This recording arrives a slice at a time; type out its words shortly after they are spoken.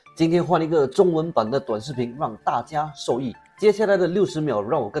今天换一个中文版的短视频，让大家受益。接下来的60秒，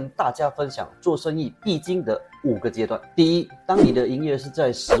让我跟大家分享做生意必经的5个阶段。第一，当你的营业额是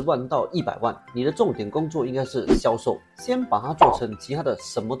在10万到100万，你的重点工作应该是销售，先把它做成，其他的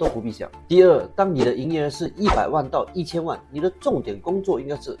什么都不必想。第二，当你的营业额是100万到1000万，你的重点工作应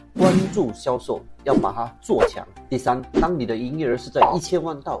该是关注销售，要把它做强。第三，当你的营业额是在1000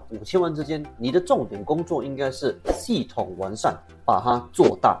万到5000万之间，你的重点工作应该是系统完善，把它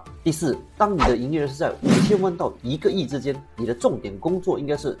做大。第四，当你的营业额是在5000万到1个亿之间，你的重点工作应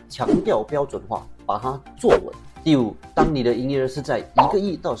该是强调标准化，把它做稳。第五，当你的营业额是在1个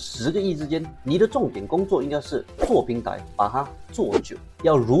亿到10个亿之间，你的重点工作应该是做平台，把它做久。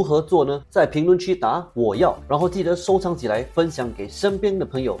要如何做呢？在评论区打我要，然后记得收藏起来，分享给身边的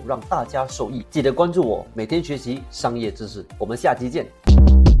朋友，让大家受益。记得关注我，每天学习商业知识。我们下期见。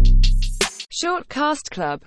Shortcast Club